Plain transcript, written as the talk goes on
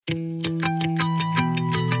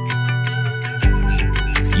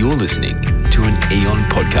You're listening to an Eon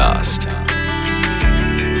podcast.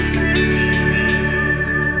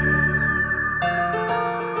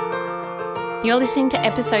 You're listening to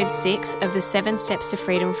episode 6 of the 7 Steps to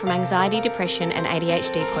Freedom from Anxiety, Depression and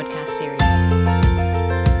ADHD podcast series.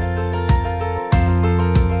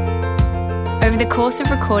 Over the course of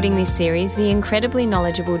recording this series, the incredibly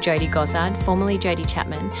knowledgeable Jodie Gossard, formerly Jodie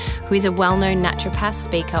Chapman, who is a well-known naturopath,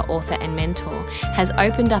 speaker, author and mentor, has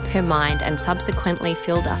opened up her mind and subsequently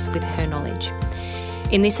filled us with her knowledge.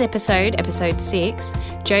 In this episode, episode 6,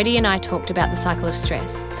 Jodie and I talked about the cycle of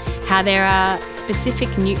stress, how there are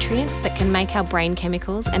specific nutrients that can make our brain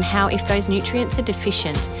chemicals, and how if those nutrients are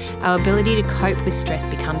deficient, our ability to cope with stress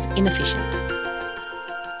becomes inefficient.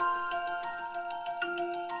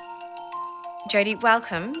 Jodie,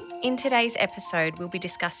 welcome. In today's episode, we'll be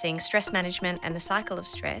discussing stress management and the cycle of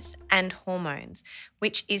stress and hormones,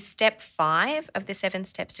 which is step 5 of the 7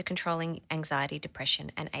 steps to controlling anxiety, depression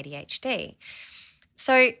and ADHD.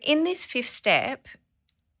 So in this 5th step,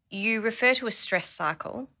 you refer to a stress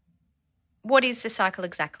cycle. What is the cycle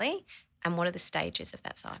exactly, and what are the stages of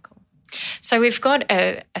that cycle? So we've got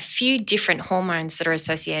a few different hormones that are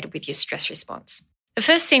associated with your stress response. The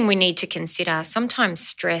first thing we need to consider, sometimes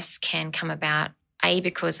stress can come about,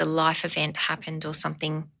 because a life event happened or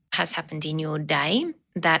something has happened in your day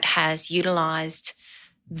that has utilised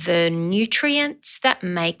the nutrients that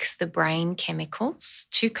make the brain chemicals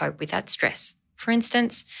to cope with that stress. For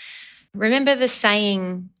instance, remember the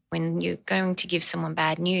saying, when you're going to give someone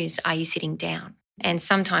bad news, are you sitting down? And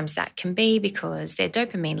sometimes that can be because their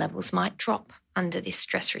dopamine levels might drop under this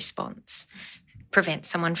stress response, prevent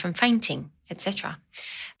someone from fainting, etc.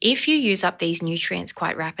 If you use up these nutrients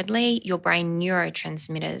quite rapidly, your brain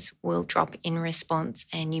neurotransmitters will drop in response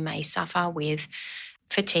and you may suffer with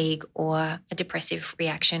fatigue or a depressive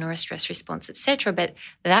reaction or a stress response, etc. But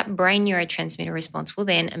that brain neurotransmitter response will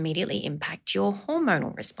then immediately impact your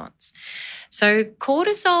hormonal response. So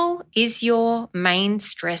cortisol is your main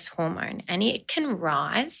stress hormone, and it can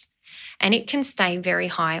rise and it can stay very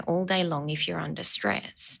high all day long if you're under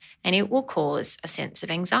stress, and it will cause a sense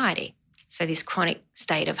of anxiety. So this chronic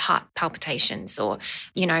state of heart palpitations or,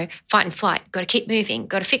 fight and flight, got to keep moving,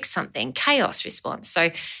 got to fix something, chaos response.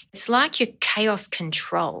 So it's like your chaos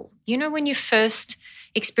control. When you're first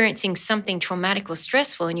experiencing something traumatic or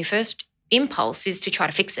stressful and your first impulse is to try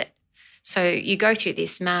to fix it. So you go through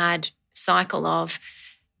this mad cycle of,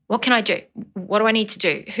 what can I do? What do I need to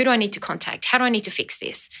do? Who do I need to contact? How do I need to fix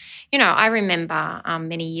this? I remember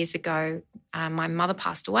many years ago, my mother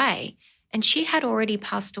passed away. And she had already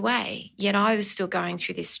passed away, yet I was still going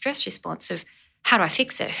through this stress response of, how do I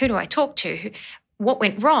fix it? Who do I talk to? What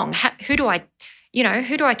went wrong? Who do I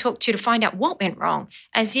talk to find out what went wrong?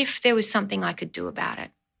 As if there was something I could do about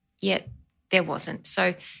it. Yet there wasn't.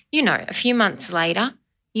 So, a few months later,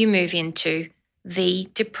 you move into the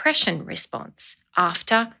depression response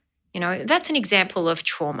after, that's an example of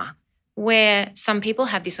trauma where some people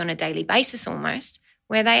have this on a daily basis almost,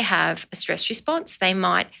 where they have a stress response. They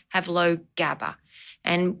might have low GABA.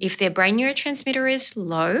 And if their brain neurotransmitter is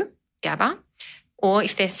low, GABA, or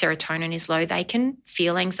if their serotonin is low, they can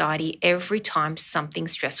feel anxiety every time something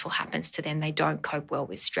stressful happens to them. They don't cope well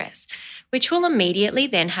with stress, which will immediately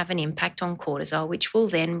then have an impact on cortisol, which will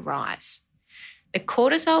then rise. The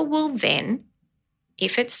cortisol will then,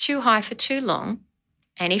 if it's too high for too long,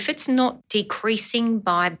 and if it's not decreasing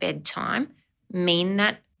by bedtime, mean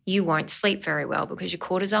that you won't sleep very well, because your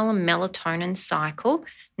cortisol and melatonin cycle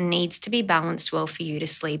needs to be balanced well for you to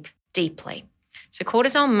sleep deeply. So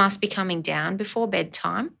cortisol must be coming down before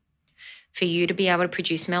bedtime for you to be able to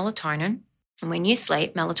produce melatonin. And when you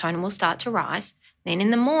sleep, melatonin will start to rise. Then in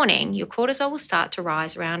the morning, your cortisol will start to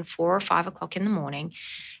rise around 4 or 5 o'clock in the morning.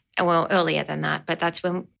 Well, earlier than that, but that's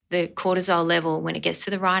when the cortisol level, when it gets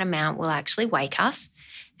to the right amount, will actually wake us.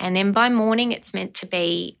 And then by morning, it's meant to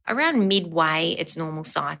be around midway its normal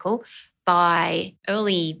cycle. By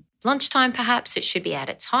early lunchtime, perhaps, it should be at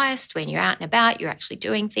its highest when you're out and about, you're actually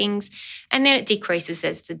doing things. And then it decreases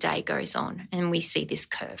as the day goes on, and we see this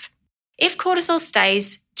curve. If cortisol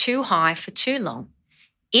stays too high for too long,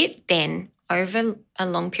 it then, over a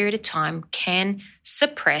long period of time, can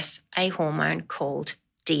suppress a hormone called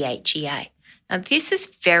DHEA. Now, this is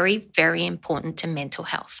very, very important to mental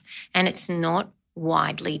health, and it's not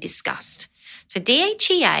widely discussed. So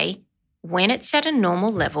DHEA, when it's at a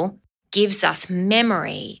normal level, gives us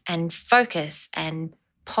memory and focus and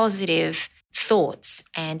positive thoughts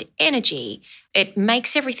and energy. It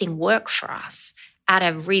makes everything work for us at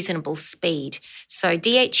a reasonable speed. So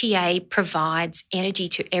DHEA provides energy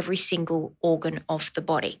to every single organ of the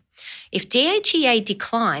body. If DHEA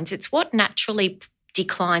declines, it's what naturally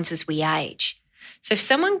declines as we age. So if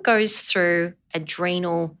someone goes through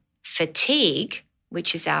adrenal fatigue,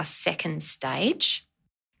 which is our second stage,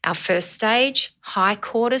 our first stage, high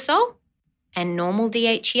cortisol, and normal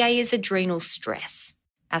DHEA is adrenal stress.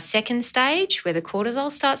 Our second stage, where the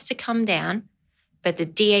cortisol starts to come down, but the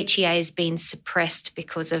DHEA has been suppressed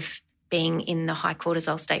because of being in the high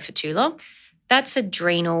cortisol state for too long, that's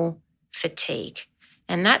adrenal fatigue.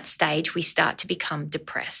 And that stage, we start to become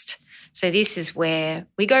depressed. So this is where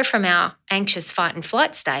we go from our anxious fight and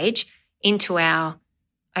flight stage into our,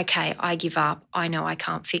 okay, I give up, I know I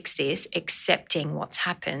can't fix this, accepting what's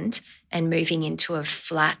happened and moving into a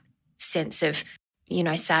flat sense of,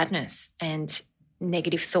 sadness and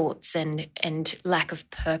negative thoughts and lack of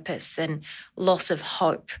purpose and loss of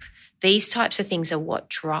hope. These types of things are what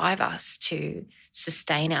drive us to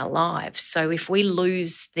sustain our lives. So if we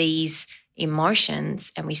lose these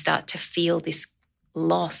emotions and we start to feel this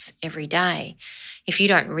loss every day, if you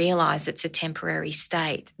don't realize it's a temporary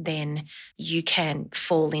state, then you can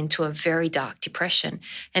fall into a very dark depression.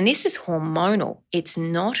 And this is hormonal. It's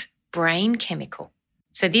not brain chemical.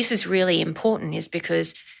 So this is really important, is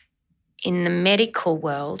because in the medical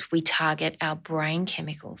world, we target our brain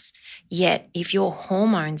chemicals. Yet if your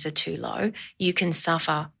hormones are too low, you can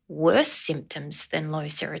suffer worse symptoms than low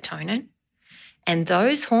serotonin. And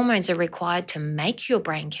those hormones are required to make your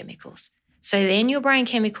brain chemicals. So then your brain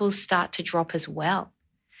chemicals start to drop as well.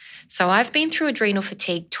 So I've been through adrenal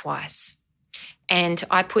fatigue twice, and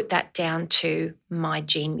I put that down to my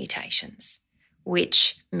gene mutations,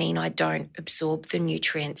 which mean I don't absorb the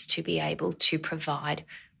nutrients to be able to provide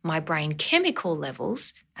my brain chemical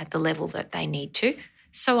levels at the level that they need to.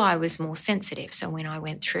 So I was more sensitive. So when I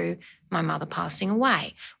went through my mother passing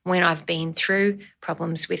away, when I've been through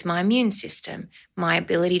problems with my immune system, my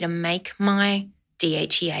ability to make my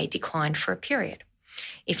DHEA declined for a period.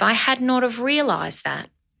 If I had not have realised that,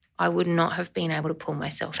 I would not have been able to pull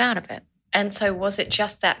myself out of it. And so was it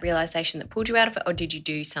just that realisation that pulled you out of it, or did you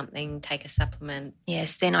do something, take a supplement?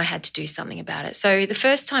 Yes, then I had to do something about it. So the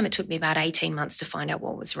first time it took me about 18 months to find out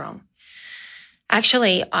what was wrong.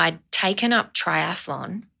 Actually, I'd taken up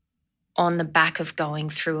triathlon on the back of going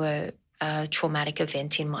through a traumatic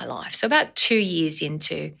event in my life. So about 2 years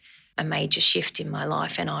into a major shift in my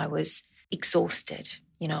life, and I was exhausted.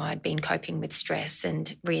 I'd been coping with stress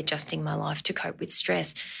and readjusting my life to cope with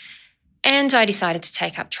stress. And I decided to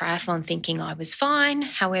take up triathlon thinking I was fine.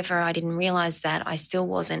 However, I didn't realise that I still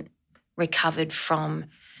wasn't recovered from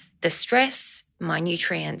the stress. My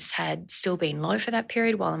nutrients had still been low for that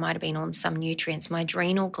period. While I might have been on some nutrients, my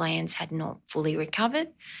adrenal glands had not fully recovered.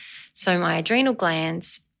 So my adrenal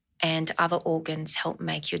glands and other organs help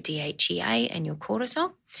make your DHEA and your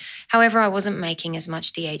cortisol. However, I wasn't making as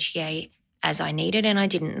much DHEA as I needed, and I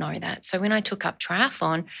didn't know that. So when I took up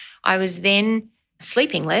triathlon, I was then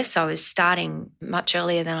sleeping less. I was starting much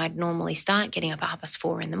earlier than I'd normally start, getting up at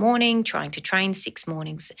 4:30 in the morning, trying to train 6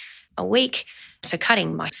 mornings a week. So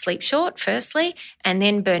cutting my sleep short, firstly, and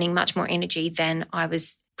then burning much more energy than I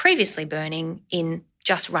was previously burning in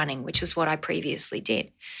just running, which is what I previously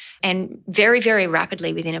did. And very, very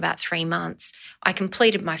rapidly, within about 3 months, I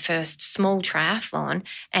completed my first small triathlon.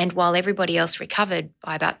 And while everybody else recovered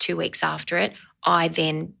by about 2 weeks after it, I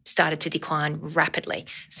then started to decline rapidly.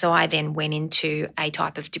 So I then went into a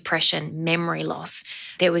type of depression, memory loss.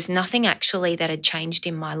 There was nothing actually that had changed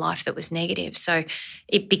in my life that was negative. So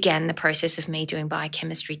it began the process of me doing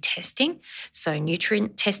biochemistry testing. So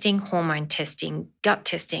nutrient testing, hormone testing, gut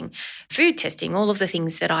testing, food testing, all of the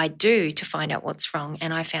things that I do to find out what's wrong.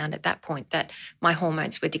 And I found at that point that my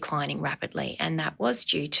hormones were declining rapidly. And that was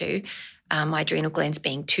due to my adrenal glands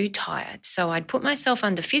being too tired. So I'd put myself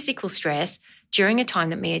under physical stress during a time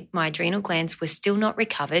that my adrenal glands were still not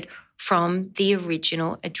recovered from the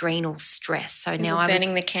original adrenal stress. So now I was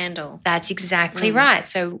burning the candle. That's exactly right.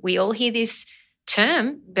 So we all hear this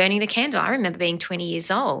term, burning the candle. I remember being 20 years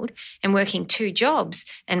old and working 2 jobs,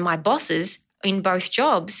 and my bosses in both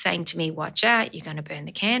jobs saying to me, watch out, you're going to burn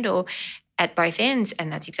the candle at both ends.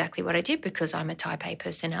 And that's exactly what I did, because I'm a type A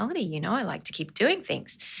personality. I like to keep doing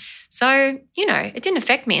things. So, it didn't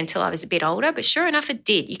affect me until I was a bit older, but sure enough, it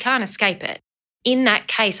did. You can't escape it. In that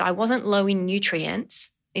case, I wasn't low in nutrients.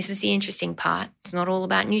 This is the interesting part. It's not all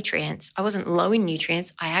about nutrients. I wasn't low in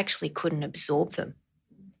nutrients. I actually couldn't absorb them.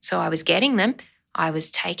 So I was getting them. I was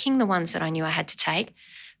taking the ones that I knew I had to take.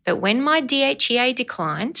 But when my DHEA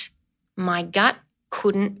declined, my gut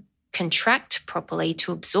couldn't contract properly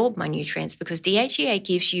to absorb my nutrients, because DHEA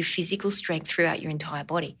gives you physical strength throughout your entire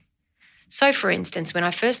body. So for instance, when I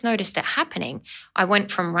first noticed it happening, I went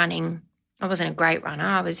from running, I wasn't a great runner,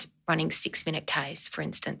 I was running 6-minute Ks, for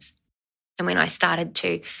instance. And when I started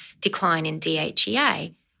to decline in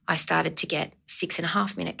DHEA, I started to get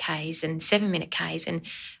 6.5 minute Ks and 7 minute Ks, and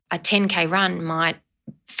a 10K run might,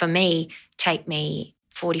 for me, take me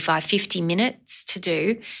 45, 50 minutes to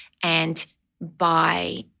do. And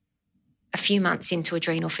by a few months into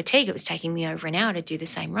adrenal fatigue, it was taking me over an hour to do the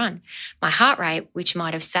same run. My heart rate, which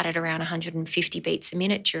might have sat at around 150 beats a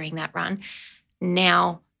minute during that run,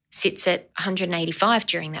 now sits at 185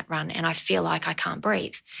 during that run, and I feel like I can't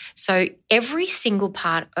breathe. So every single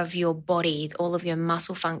part of your body, all of your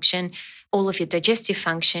muscle function, all of your digestive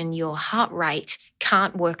function, your heart rate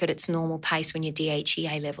can't work at its normal pace when your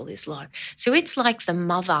DHEA level is low. So it's like the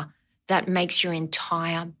mother that makes your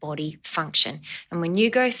entire body function. And when you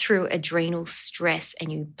go through adrenal stress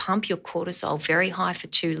and you pump your cortisol very high for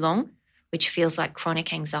too long, which feels like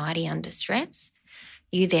chronic anxiety under stress,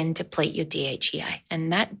 you then deplete your DHEA.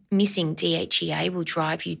 And that missing DHEA will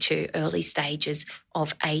drive you to early stages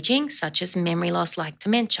of aging, such as memory loss like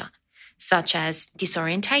dementia, such as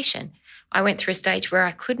disorientation. I went through a stage where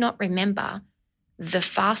I could not remember the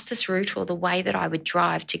fastest route or the way that I would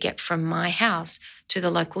drive to get from my house to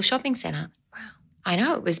the local shopping centre. Wow. I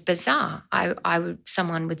know, it was bizarre.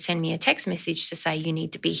 Someone would send me a text message to say, you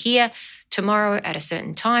need to be here tomorrow at a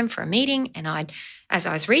certain time for a meeting. And as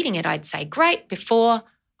I was reading it, I'd say, great. Before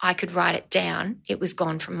I could write it down, it was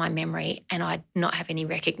gone from my memory and I'd not have any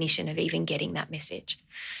recognition of even getting that message.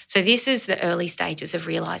 So this is the early stages of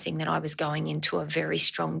realising that I was going into a very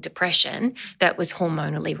strong depression that was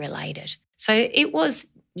hormonally related. So it was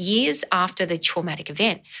years after the traumatic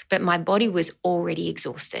event, but my body was already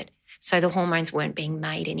exhausted. So the hormones weren't being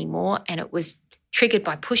made anymore, and it was triggered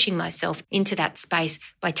by pushing myself into that space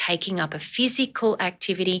by taking up a physical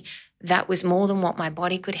activity that was more than what my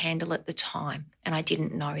body could handle at the time, and I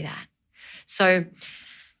didn't know that. So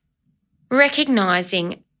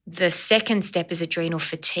recognising the second step is adrenal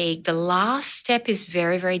fatigue. The last step is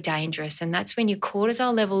very, very dangerous, and that's when your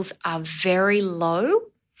cortisol levels are very low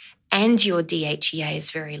and your DHEA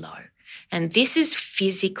is very low. And this is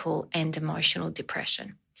physical and emotional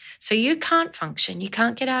depression. So you can't function, you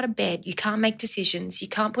can't get out of bed, you can't make decisions, you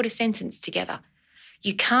can't put a sentence together,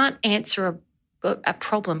 you can't answer a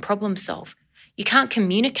problem solve, you can't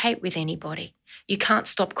communicate with anybody, you can't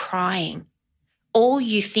stop crying. All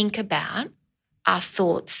you think about are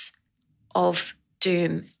thoughts of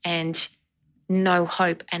doom and no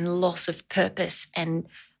hope and loss of purpose and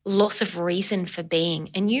loss of reason for being.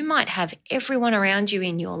 And you might have everyone around you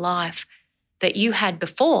in your life that you had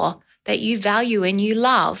before that you value and you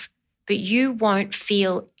love, but you won't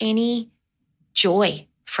feel any joy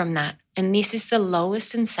from that. And this is the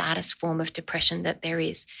lowest and saddest form of depression that there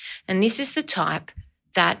is. And this is the type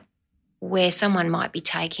that where someone might be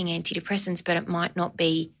taking antidepressants, but it might not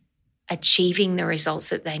be achieving the results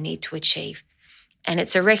that they need to achieve. And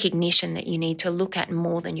it's a recognition that you need to look at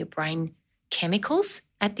more than your brain chemicals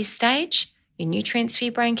at this stage, your nutrients for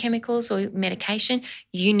your brain chemicals or medication.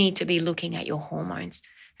 You need to be looking at your hormones,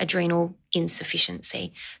 adrenal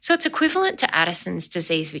insufficiency. So it's equivalent to Addison's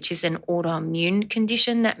disease, which is an autoimmune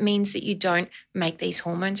condition that means that you don't make these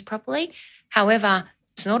hormones properly. However,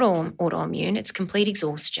 it's not autoimmune, it's complete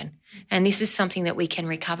exhaustion. And this is something that we can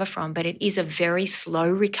recover from, but it is a very slow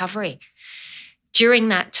recovery. During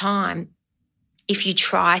that time, if you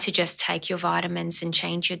try to just take your vitamins and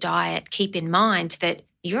change your diet, keep in mind that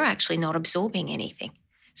you're actually not absorbing anything.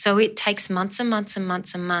 So it takes months and months and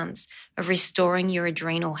months and months of restoring your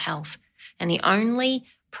adrenal health. And the only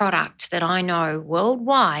product that I know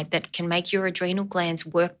worldwide that can make your adrenal glands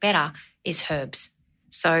work better is herbs.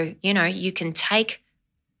 So, you can take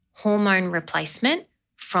hormone replacement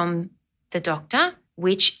from the doctor,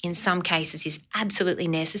 which in some cases is absolutely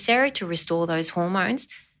necessary to restore those hormones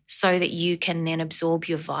so that you can then absorb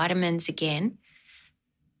your vitamins again.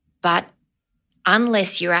 But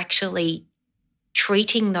unless you're actually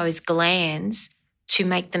treating those glands to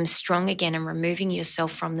make them strong again and removing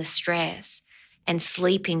yourself from the stress and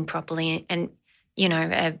sleeping properly. And,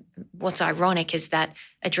 what's ironic is that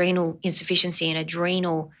adrenal insufficiency and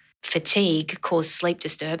adrenal fatigue cause sleep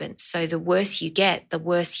disturbance. So the worse you get, the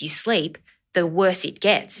worse you sleep, the worse it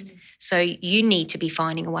gets. Mm-hmm. So you need to be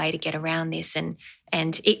finding a way to get around this, and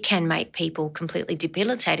it can make people completely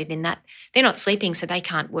debilitated in that they're not sleeping, so they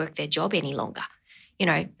can't work their job any longer.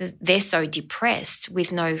 They're so depressed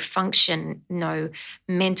with no function, no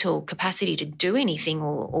mental capacity to do anything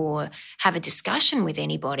or have a discussion with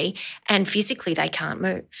anybody, and physically they can't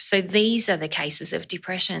move. So these are the cases of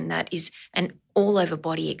depression that is an all-over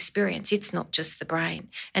body experience. It's not just the brain.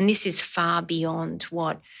 And this is far beyond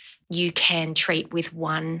what you can treat with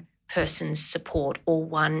one person's support or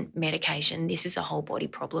one medication. This is a whole body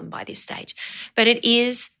problem by this stage. But it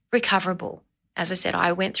is recoverable. As I said,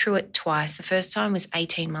 I went through it twice. The first time was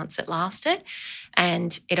 18 months it lasted,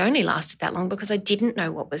 and it only lasted that long because I didn't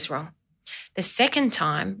know what was wrong. The second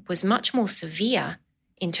time was much more severe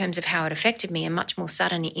in terms of how it affected me and much more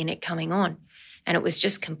sudden in it coming on. And it was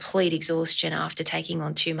just complete exhaustion after taking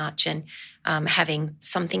on too much and having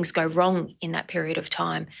some things go wrong in that period of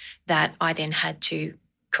time that I then had to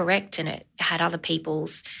correct, and it had other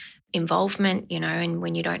people's involvement, and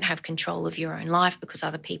when you don't have control of your own life because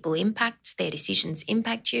other people their decisions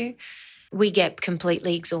impact you, we get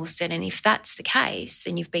completely exhausted. And if that's the case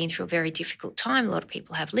and you've been through a very difficult time, a lot of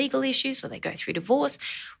people have legal issues, or they go through divorce,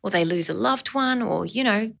 or they lose a loved one, or,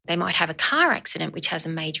 they might have a car accident, which has a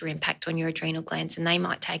major impact on your adrenal glands, and they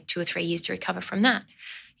might take 2 or 3 years to recover from that.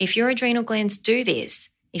 If your adrenal glands do this,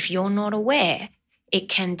 if you're not aware, it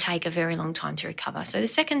can take a very long time to recover. So the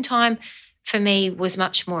second time for me was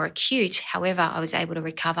much more acute. However, I was able to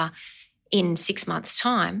recover in 6 months'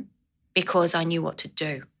 time because I knew what to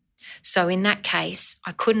do. So in that case,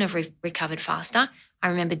 I couldn't have recovered faster. I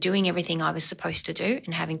remember doing everything I was supposed to do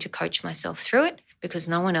and having to coach myself through it because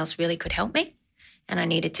no one else really could help me. And I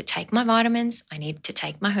needed to take my vitamins, I needed to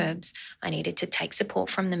take my herbs, I needed to take support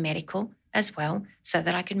from the medical as well so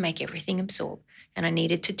that I could make everything absorb. And I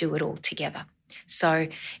needed to do it all together. So,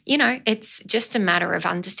 it's just a matter of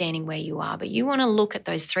understanding where you are. But you want to look at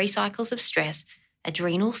those 3 cycles of stress.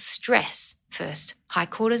 Adrenal stress first, high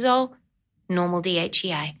cortisol, normal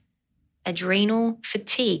DHEA. Adrenal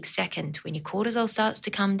fatigue second, when your cortisol starts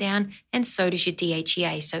to come down, and so does your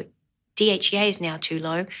DHEA. So DHEA is now too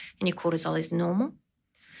low and your cortisol is normal.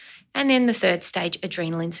 And then the third stage,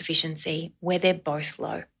 adrenal insufficiency, where they're both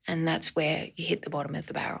low. And that's where you hit the bottom of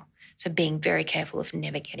the barrel. So being very careful of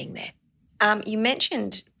never getting there. You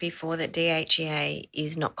mentioned before that DHEA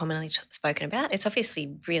is not commonly spoken about. It's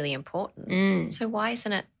obviously really important. So why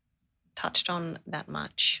isn't it touched on that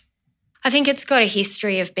much? I think it's got a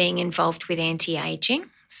history of being involved with anti-aging.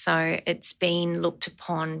 So it's been looked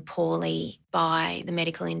upon poorly by the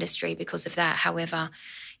medical industry because of that. However,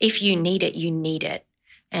 if you need it, you need it,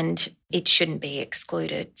 and it shouldn't be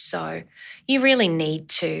excluded. So you really need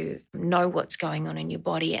to know what's going on in your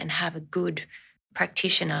body and have a good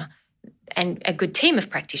practitioner and a good team of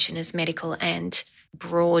practitioners, medical and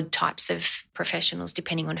broad types of professionals,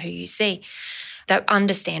 depending on who you see, that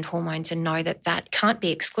understand hormones and know that that can't be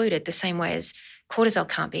excluded the same way as cortisol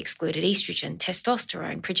can't be excluded, estrogen,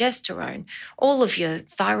 testosterone, progesterone, all of your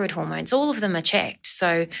thyroid hormones, all of them are checked.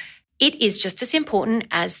 So it is just as important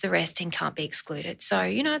as the rest and can't be excluded. So,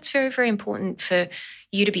 it's very, very important for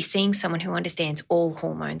you to be seeing someone who understands all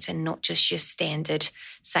hormones and not just your standard,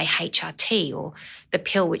 say, HRT or the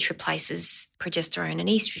pill which replaces progesterone and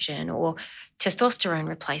estrogen, or testosterone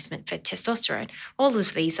replacement for testosterone. All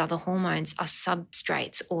of these other hormones are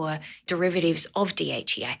substrates or derivatives of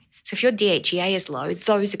DHEA. So if your DHEA is low,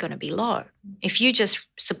 those are going to be low. If you just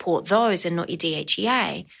support those and not your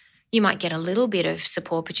DHEA, you might get a little bit of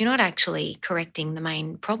support, but you're not actually correcting the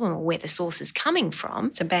main problem or where the source is coming from.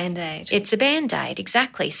 It's a Band-Aid. It's a Band-Aid,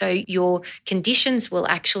 exactly. So your conditions will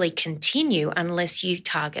actually continue unless you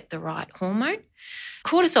target the right hormone.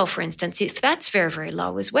 Cortisol, for instance, if that's very, very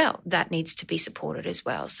low as well, that needs to be supported as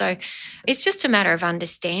well. So it's just a matter of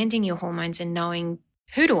understanding your hormones and knowing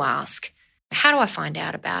who to ask. How do I find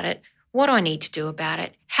out about it? What do I need to do about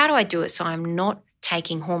it? How do I do it so I'm not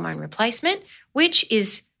taking hormone replacement, which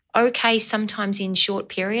is okay sometimes in short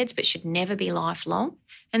periods but should never be lifelong.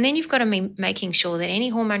 And then you've got to be making sure that any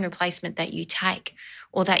hormone replacement that you take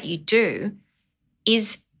or that you do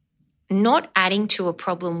is not adding to a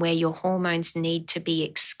problem where your hormones need to be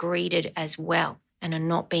excreted as well and are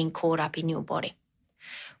not being caught up in your body,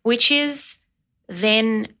 which is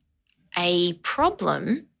then a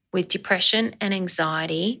problem with depression and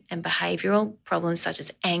anxiety and behavioural problems such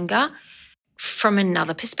as anger from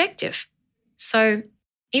another perspective. So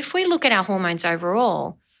if we look at our hormones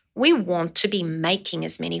overall, we want to be making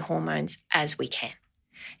as many hormones as we can.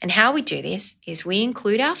 And how we do this is we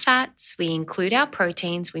include our fats, we include our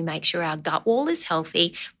proteins, we make sure our gut wall is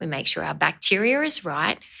healthy, we make sure our bacteria is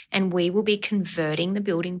right, and we will be converting the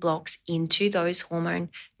building blocks into those hormone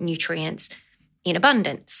nutrients in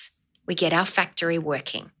abundance. We get our factory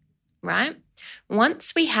working, right?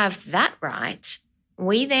 Once we have that right,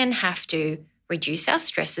 we then have to reduce our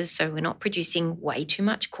stresses so we're not producing way too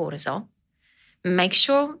much cortisol. Make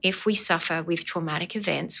sure if we suffer with traumatic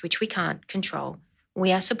events, which we can't control,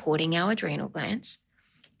 we are supporting our adrenal glands.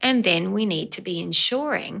 And then we need to be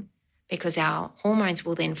ensuring, because our hormones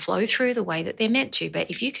will then flow through the way that they're meant to. But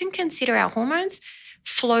if you can consider our hormones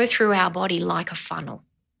flow through our body like a funnel.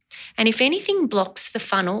 And if anything blocks the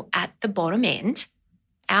funnel at the bottom end,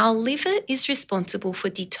 our liver is responsible for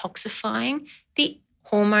detoxifying the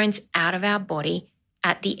hormones out of our body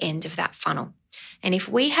at the end of that funnel. And if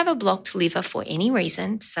we have a blocked liver for any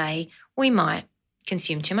reason, say we might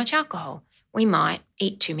consume too much alcohol, we might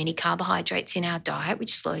eat too many carbohydrates in our diet,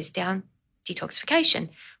 which slows down detoxification.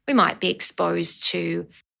 We might be exposed to,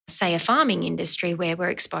 say, a farming industry where we're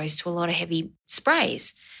exposed to a lot of heavy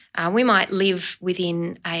sprays. We might live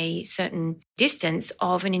within a certain distance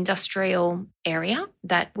of an industrial area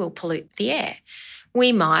that will pollute the air.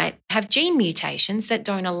 We might have gene mutations that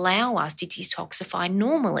don't allow us to detoxify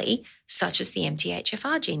normally, such as the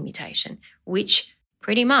MTHFR gene mutation, which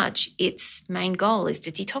pretty much its main goal is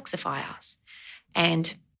to detoxify us.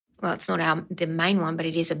 And, well, it's not the main one, but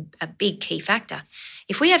it is a big key factor.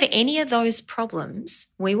 If we have any of those problems,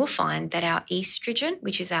 we will find that our estrogen,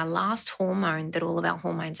 which is our last hormone that all of our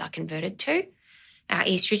hormones are converted to, our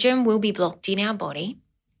estrogen will be blocked in our body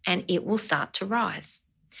and it will start to rise.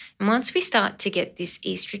 And once we start to get this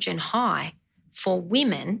estrogen high, for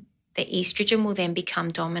women, the estrogen will then become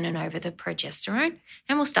dominant over the progesterone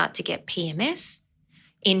and we'll start to get PMS.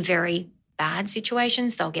 In very bad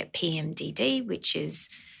situations, they'll get PMDD, which is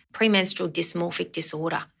premenstrual dysmorphic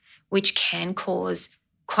disorder, which can cause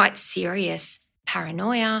quite serious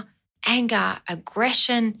paranoia, anger,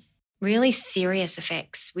 aggression, really serious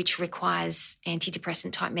effects, which requires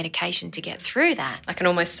antidepressant type medication to get through that. Like an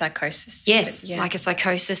almost psychosis? Yes, like a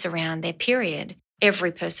psychosis around their period.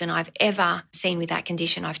 Every person I've ever seen with that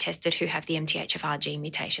condition I've tested who have the MTHFR gene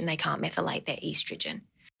mutation, they can't methylate their estrogen.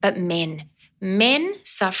 But men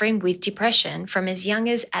suffering with depression from as young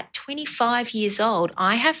as at 25 years old,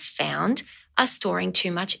 I have found are storing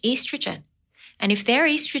too much estrogen. And if their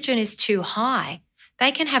estrogen is too high,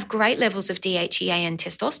 they can have great levels of DHEA and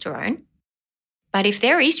testosterone. But if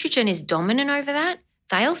their estrogen is dominant over that,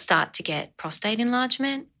 they'll start to get prostate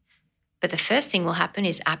enlargement. But the first thing will happen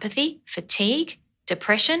is apathy, fatigue,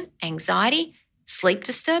 depression, anxiety, sleep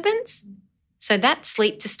disturbance. So that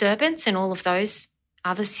sleep disturbance and all of those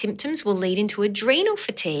other symptoms will lead into adrenal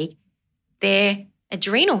fatigue. Their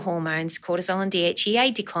adrenal hormones, cortisol and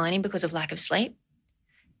DHEA, declining because of lack of sleep.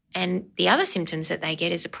 And the other symptoms that they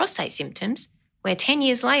get is the prostate symptoms, where 10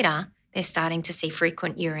 years later, they're starting to see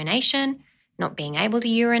frequent urination, not being able to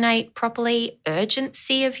urinate properly,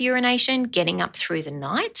 urgency of urination, getting up through the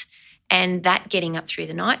night, and that getting up through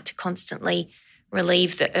the night to constantly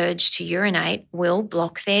relieve the urge to urinate will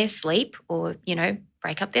block their sleep or,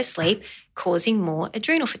 break up their sleep, causing more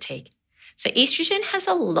adrenal fatigue. So estrogen has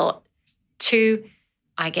a lot to,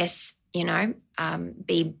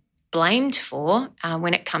 be blamed for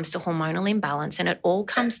when it comes to hormonal imbalance, and it all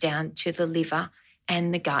comes down to the liver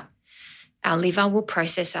and the gut. Our liver will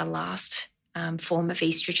process our last form of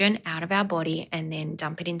estrogen out of our body and then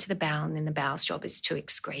dump it into the bowel, and then the bowel's job is to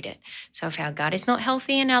excrete it. So if our gut is not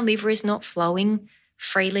healthy and our liver is not flowing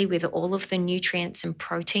freely with all of the nutrients and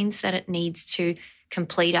proteins that it needs to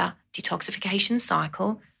complete a detoxification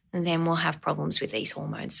cycle, then we'll have problems with these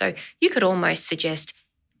hormones. So you could almost suggest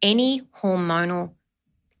any hormonal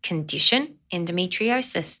condition,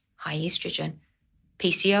 endometriosis, high estrogen,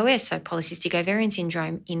 PCOS, so polycystic ovarian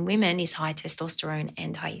syndrome in women is high testosterone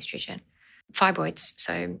and high estrogen. Fibroids,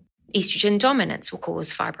 so estrogen dominance will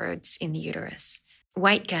cause fibroids in the uterus.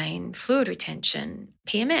 Weight gain, fluid retention,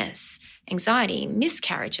 PMS, anxiety,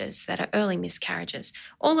 miscarriages that are early miscarriages.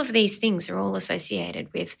 All of these things are all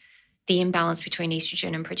associated with the imbalance between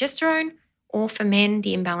estrogen and progesterone, or for men,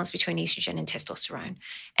 the imbalance between estrogen and testosterone.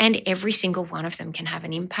 And every single one of them can have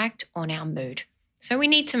an impact on our mood. So we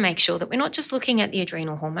need to make sure that we're not just looking at the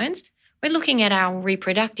adrenal hormones, we're looking at our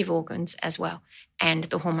reproductive organs as well and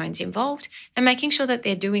the hormones involved, and making sure that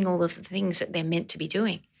they're doing all of the things that they're meant to be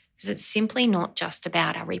doing. Because it's simply not just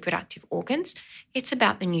about our reproductive organs. It's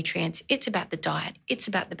about the nutrients. It's about the diet. It's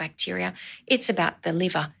about the bacteria. It's about the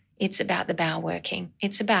liver. It's about the bowel working.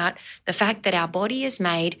 It's about the fact that our body is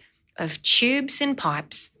made of tubes and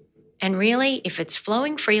pipes. And really, if it's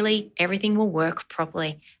flowing freely, everything will work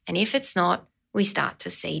properly. And if it's not, we start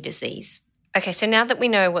to see disease. Okay, so now that we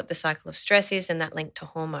know what the cycle of stress is and that link to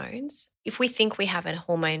hormones, if we think we have a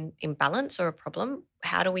hormone imbalance or a problem,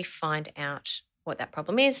 how do we find out what that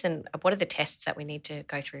problem is and what are the tests that we need to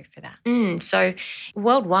go through for that? So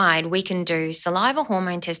worldwide, we can do saliva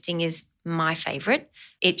hormone testing is my favourite.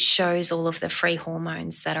 It shows all of the free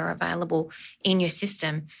hormones that are available in your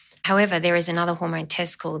system. However, there is another hormone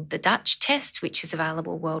test called the Dutch test, which is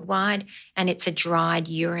available worldwide, and it's a dried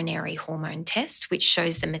urinary hormone test, which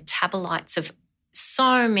shows the metabolites of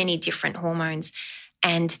so many different hormones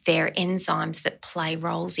and their enzymes that play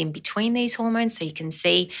roles in between these hormones. So you can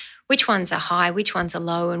see which ones are high, which ones are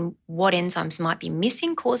low, and what enzymes might be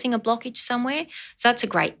missing, causing a blockage somewhere. So that's a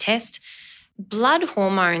great test. blood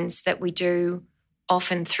hormones that we do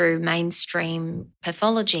often through mainstream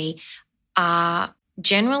pathology are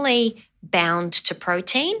generally bound to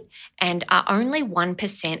protein and are only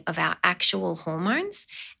 1% of our actual hormones,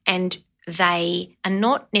 and they are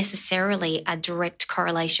not necessarily a direct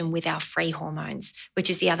correlation with our free hormones, which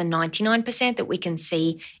is the other 99% that we can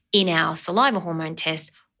see in our saliva hormone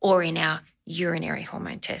test or in our urinary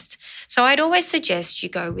hormone test. So I'd always suggest you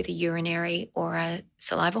go with a urinary or a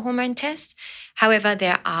saliva hormone test. However,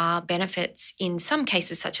 there are benefits in some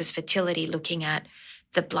cases, such as fertility, looking at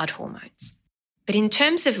the blood hormones. But in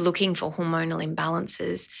terms of looking for hormonal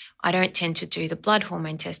imbalances, I don't tend to do the blood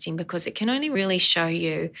hormone testing because it can only really show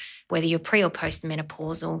you whether you're pre or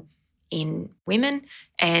post-menopausal in women.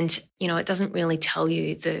 And, it doesn't really tell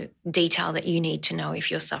you the detail that you need to know if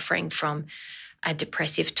you're suffering from a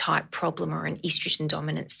depressive type problem or an estrogen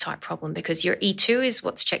dominance type problem, because your E2 is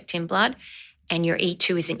what's checked in blood, and your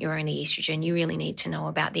E2 isn't your only estrogen. You really need to know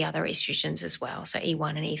about the other estrogens as well, so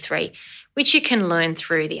E1 and E3, which you can learn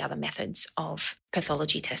through the other methods of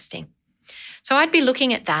pathology testing. So I'd be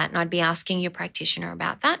looking at that, and I'd be asking your practitioner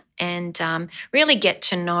about that, and really get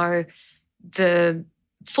to know the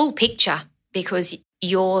full picture, because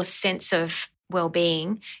your sense of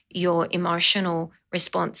well-being, your emotional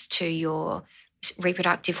response to your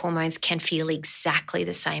reproductive hormones can feel exactly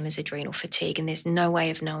the same as adrenal fatigue, and there's no way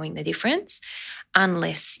of knowing the difference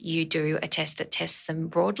unless you do a test that tests them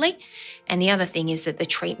broadly. And the other thing is that the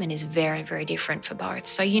treatment is very, very different for both.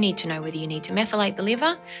 So you need to know whether you need to methylate the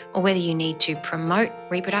liver, or whether you need to promote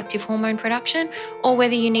reproductive hormone production, or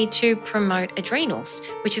whether you need to promote adrenals,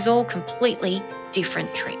 which is all completely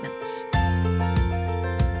different treatments.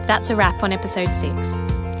 That's a wrap on episode 6.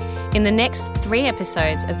 In the next 3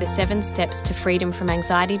 episodes of the 7 Steps to Freedom from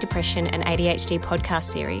Anxiety, Depression and ADHD podcast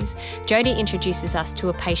series, Jodie introduces us to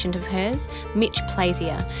a patient of hers, Mitch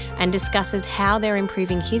Plazier, and discusses how they're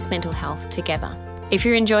improving his mental health together. If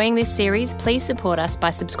you're enjoying this series, please support us by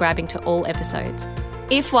subscribing to all episodes.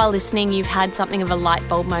 If while listening you've had something of a light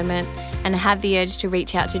bulb moment and have the urge to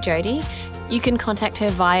reach out to Jodie, you can contact her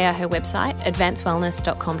via her website,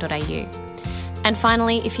 advancedwellness.com.au. And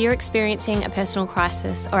finally, if you're experiencing a personal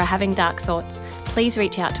crisis or are having dark thoughts, please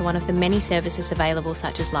reach out to one of the many services available,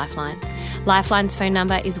 such as Lifeline. Lifeline's phone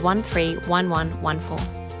number is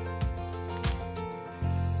 131114.